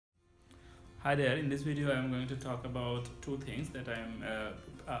Hi there, in this video I'm going to talk about two things that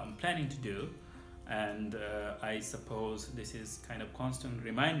I'm planning to do, and I suppose this is kind of constant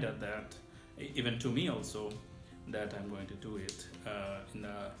reminder that even to me also that I'm going to do it in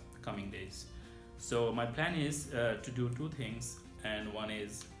the coming days. So my plan is to do two things, and one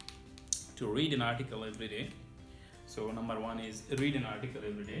is to read an article every day. So number one is read an article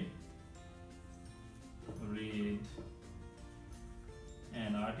every day. Read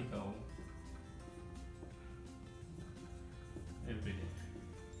an article every day.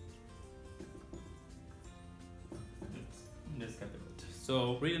 Let's get it.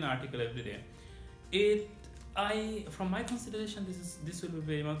 So read an article every day. From my consideration, this will be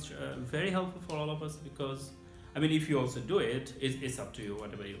very much very helpful for all of us, because I mean, if you also do it, it's up to you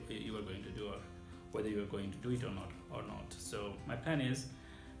whatever you are going to do, or whether you are going to do it or not. So my plan is,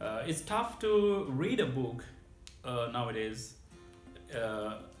 it's tough to read a book nowadays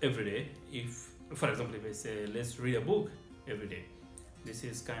every day. If, for example, if I say let's read a book every day, this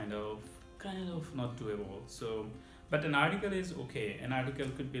is kind of not doable. So but an article is okay. An article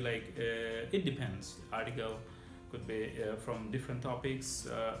could be like it depends. Article could be from different topics,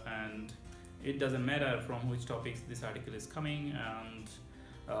 and it doesn't matter from which topics this article is coming, and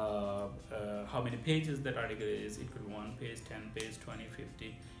how many pages that article is. It could be 1 page, 10 page, 20,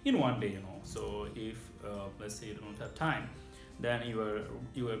 50 in one day, so if let's say you don't have time, then you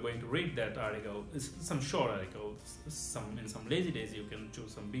are going to read that article. It's some short article. In some lazy days you can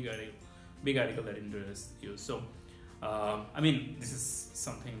choose some big article that interests you. So I mean, this is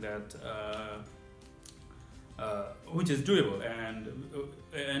something that which is doable, and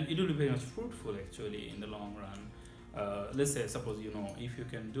it will be very much fruitful actually in the long run. Let's say, suppose, if you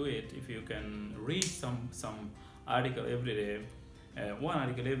can do it, if you can read some article every day, one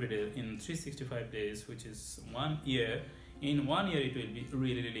article every day in 365 days, which is 1 year. In 1 year it will be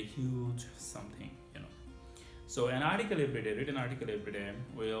really huge something. So an article every day, written article every day,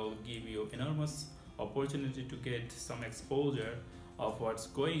 will give you enormous opportunity to get some exposure of what's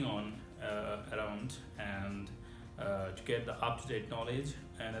going on around, and to get the up-to-date knowledge,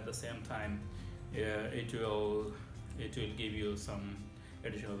 and at the same time it will give you some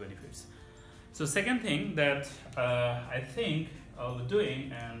additional benefits. So second thing that I think I'll be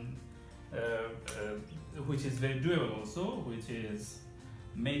doing, and which is very doable also, which is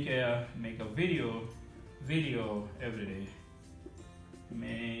make a video every day.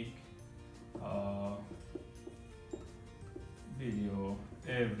 Make a video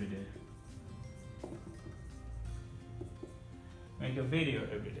every day. Make a video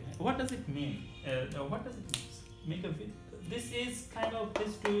every day. What does it mean? What does it mean? Make a video. This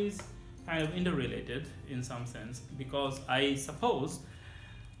two is kind of interrelated in some sense, because I suppose,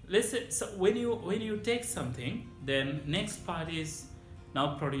 let's say, so when you take something, then next part is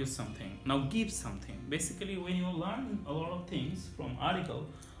now produce something, now give something. Basically, when you learn a lot of things from article,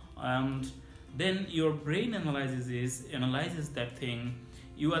 and then your brain analyzes that thing,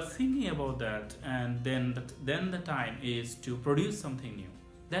 you are thinking about that, and then the time is to produce something new.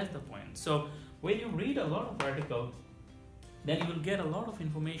 That's the point. So when you read a lot of article, then you will get a lot of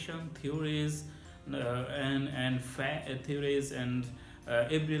information, theories, theories, and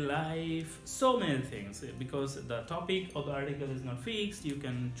every life, so many things, because the topic of the article is not fixed. You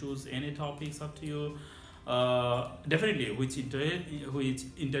can choose any topics, up to you. Definitely which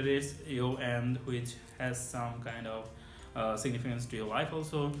interests you, and which has some kind of significance to your life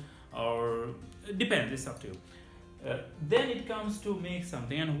also, or depends, it's up to you. Then it comes to make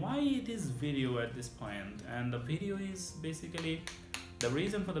something, and why it is video at this point. And the video is basically, the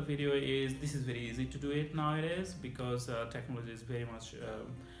reason for the video is, this is very easy to do it nowadays, because technology is very much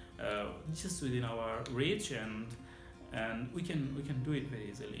just within our reach, and we can do it very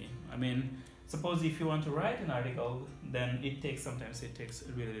easily. I mean, suppose if you want to write an article, then sometimes it takes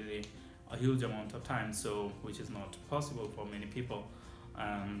really a huge amount of time, so which is not possible for many people,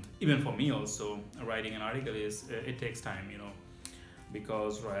 and even for me also. Writing an article it takes time,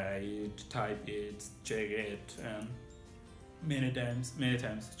 because write, type it, check it, and many times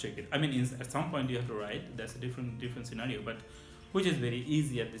check it. I mean, at some point you have to write. That's a different scenario, but which is very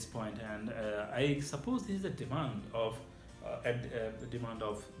easy at this point. And I suppose this is a demand of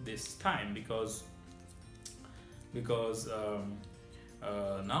this time, because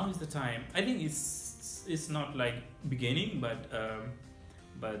now is the time. I think it's not like beginning,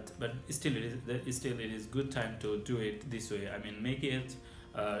 but still it is good time to do it this way. I mean, make it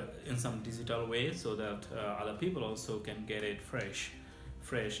in some digital way, so that other people also can get it fresh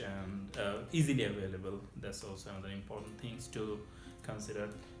and easily available. That's also another important things to consider.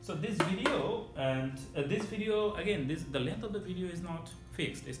 So this video, and this video again, the length of the video is not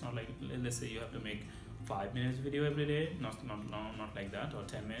fixed. It's not like, let's say you have to make 5 minutes video every day, not like that, or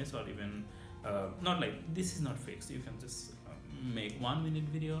 10 minutes, or even not like, this is not fixed. You can just make 1 minute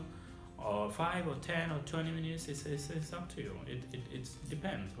video, or 5 or 10 or 20 minutes. It's up to you. It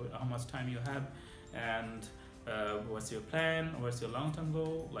depends how much time you have, and what's your plan, what's your long-term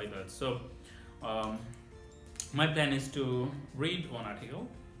goal, like that. So my plan is to read one article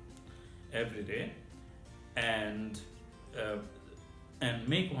every day, and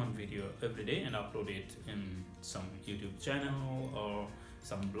make one video every day and upload it in some YouTube channel or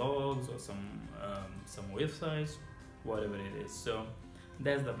some blogs or some websites, whatever it is. So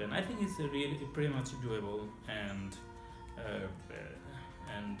that's the plan. I think it's really pretty much doable, and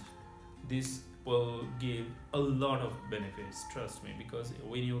this will give a lot of benefits, trust me, because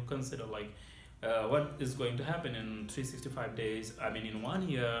when you consider like what is going to happen in 365 days, I mean in 1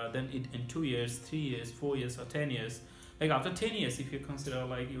 year, then in 2 years, 3 years, 4 years, or 10 years, like after 10 years, if you consider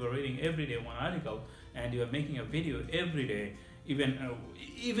like you are reading every day one article and you are making a video every day, even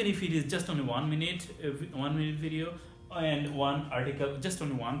if it is just only 1 minute, 1 minute video, and one article, just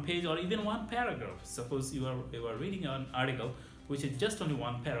only one page, or even one paragraph. Suppose you are reading an article which is just only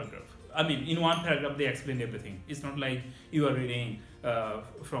one paragraph. I mean, in one paragraph they explain everything. It's not like you are reading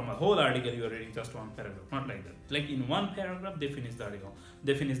from a whole article, you are reading just one paragraph. Not like that. Like in one paragraph they finish the article,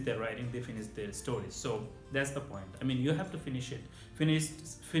 they finish their writing, they finish their stories. So that's the point. I mean, you have to finish it,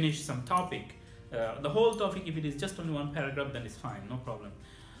 finish some topic, the whole topic. If it is just only one paragraph, then it's fine, no problem.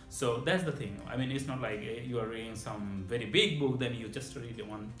 So that's the thing. I mean, it's not like you are reading some very big book, then you just read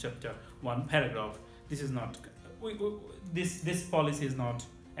one chapter, one paragraph. This is not, this policy is not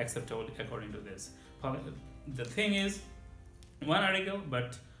acceptable according to this. The thing is, one article,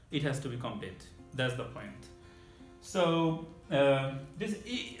 but it has to be complete. That's the point. So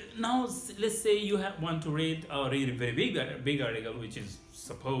now let's say you want to read a really very big article, which is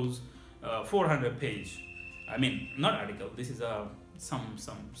suppose 400 page. I mean, not article. This is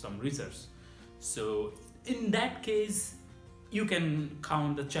some research. So in that case, you can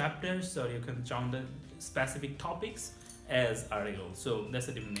count the chapters, or you can count the specific topics as articles. So that's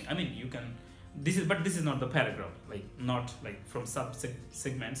a different thing. I mean, you can, this is not the paragraph, like not like from sub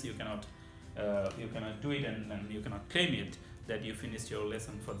segments. You cannot do it, and then you cannot claim it that you finished your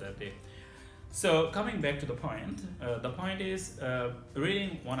lesson for that day. So coming back to the point is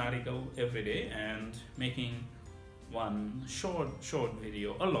reading one article every day and making one short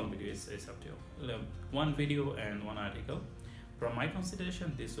video or long video, is up to you. One video and one article. From my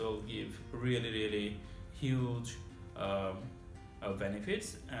consideration, this will give really huge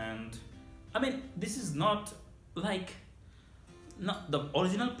benefits. And I mean, this is not like, not the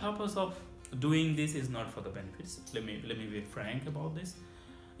original purpose of doing this is not for the benefits. Let me be frank about this.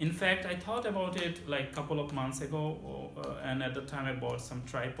 In fact, I thought about it like a couple of months ago, and at the time I bought some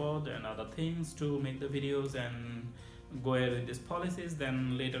tripod and other things to make the videos and go ahead with these policies.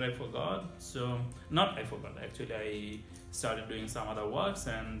 Then later I forgot. So not I forgot, actually I started doing some other works,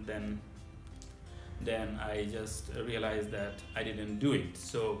 and then I just realized that I didn't do it.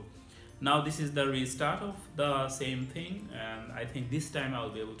 So now this is the restart of the same thing, and I think this time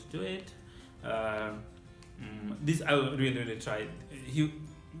I'll be able to do it. This I will really try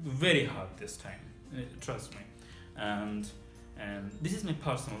very hard this time, trust me. And this is my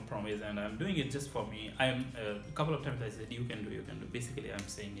personal promise, and I'm doing it just for me. I'm a couple of times I said you can do. Basically I'm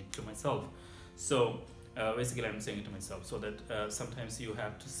saying it to myself. So basically I'm saying it to myself, so that sometimes you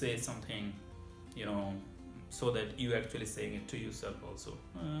have to say something, you know, so that you actually saying it to yourself also.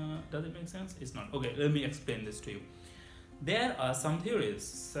 Does it make sense? It's not. Okay, let me explain this to you. There are some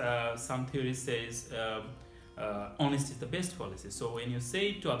theories. Some theories says honesty is the best policy. So when you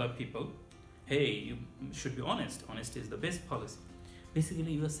say to other people, hey, you should be honest, honesty is the best policy,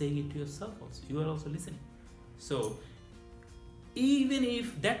 basically you are saying it to yourself also. You are also listening. So even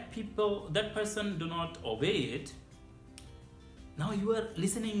if that person do not obey it, now you are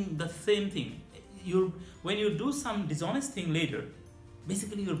listening the same thing. When you do some dishonest thing later,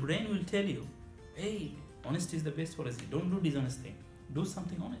 basically your brain will tell you, hey, honesty is the best policy. Don't do dishonest thing. Do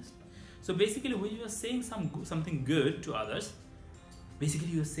something honest. So basically, when you are saying something good to others, basically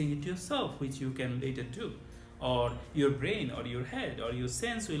you are saying it to yourself, which you can later do, or your brain or your head or your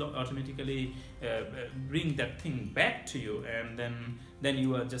sense will automatically bring that thing back to you, and then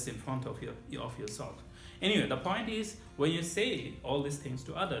you are just in front of yourself. Anyway, the point is, when you say all these things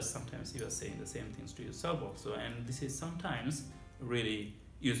to others, sometimes you are saying the same things to yourself also, and this is sometimes really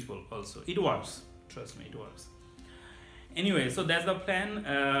useful also. It works. Trust me, it works. Anyway, so that's the plan.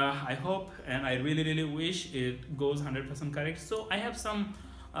 I hope, and I really wish it goes 100% correct. So I have some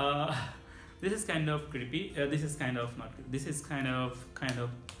this is kind of creepy. This is kind of not, this is kind of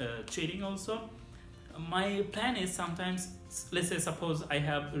cheating also. My plan is sometimes, let's say suppose I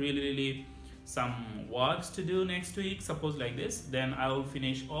have really some works to do next week, suppose like this, then I will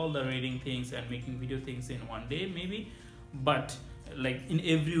finish all the reading things and making video things in one day maybe, but like in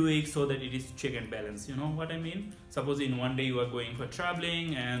every week, so that it is check and balance, you know what I mean. Suppose in one day you are going for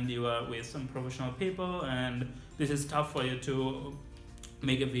traveling and you are with some professional people, and this is tough for you to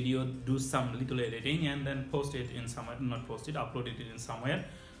make a video, do some little editing, and then post it in somewhere, not post it, upload it in somewhere.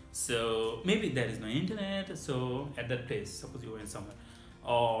 So maybe there is no internet, so at that place, suppose you are in somewhere,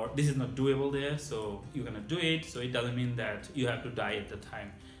 or this is not doable there, so you're gonna do it. So it doesn't mean that you have to die at the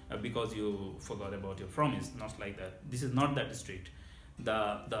time because you forgot about your promise. Not like that. This is not that strict.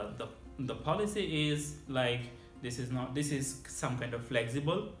 The policy is like, this is not, this is some kind of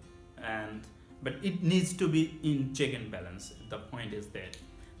flexible, and but it needs to be in check and balance. The point is there.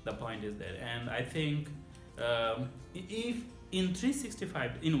 The point is there. And I think if in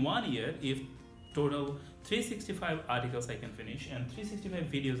 365, in 1 year, if total 365 articles I can finish and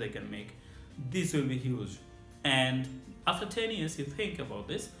 365 videos I can make, this will be huge. And after 10 years, you think about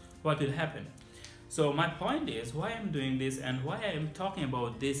this, what will happen? So my point is why I'm doing this and why I am talking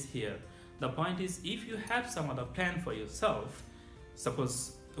about this here. The point is, if you have some other plan for yourself,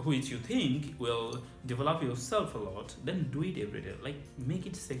 suppose which you think will develop yourself a lot, then do it every day. Like, make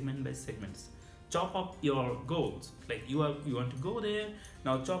it segment by segments. Chop up your goals. Like you want to go there,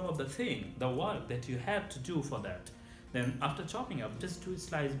 now chop up the thing, the work that you have to do for that. Then after chopping up, just do it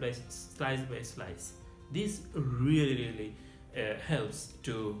slice by slice. This really helps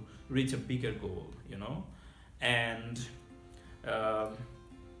to reach a bigger goal, you know. And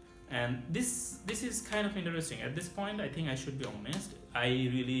this is kind of interesting. At this point, I think I should be honest. I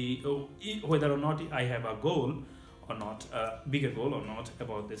really, whether or not I have a goal or not, a bigger goal or not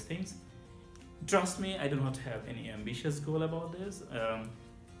about these things, trust me, I do not have any ambitious goal about this.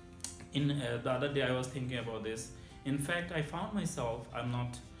 The other day I was thinking about this. In fact, I found myself I'm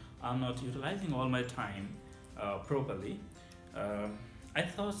not utilizing all my time properly. I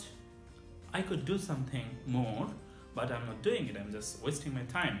thought I could do something more, but I'm not doing it. I'm just wasting my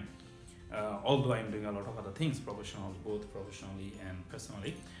time. Although I'm doing a lot of other things professionally, both professionally and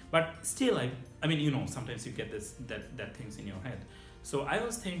personally, but still, I mean, you know, sometimes you get that things in your head. So I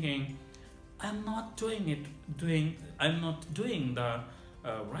was thinking, I'm not doing the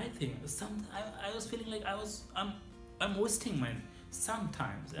right thing. I was feeling like I'm wasting my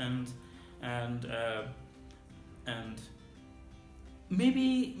sometimes, and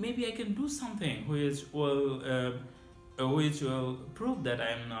maybe I can do something which will prove that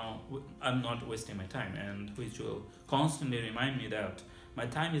I'm not wasting my time, and which will constantly remind me that my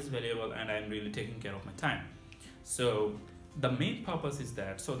time is valuable and I'm really taking care of my time. So the main purpose is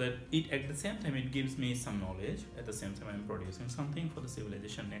that, so that it at the same time it gives me some knowledge, at the same time I'm producing something for the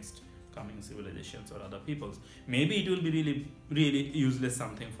civilization, next coming civilizations or other peoples. Maybe it will be really useless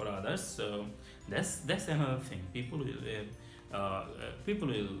something for others. So that's another thing. People will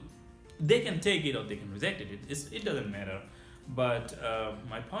they can take it or they can reject it. It doesn't matter. But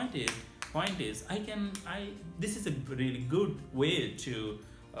my point is this is a really good way to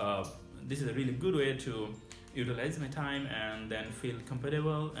utilize my time and then feel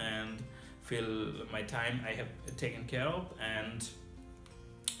comfortable and feel my time I have taken care of, and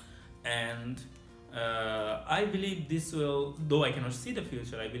I believe this will, though I cannot see the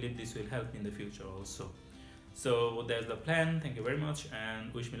future, I believe this will help me in the future also. So there's the plan. Thank you very much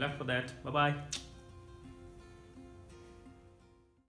and wish me luck for that. Bye bye.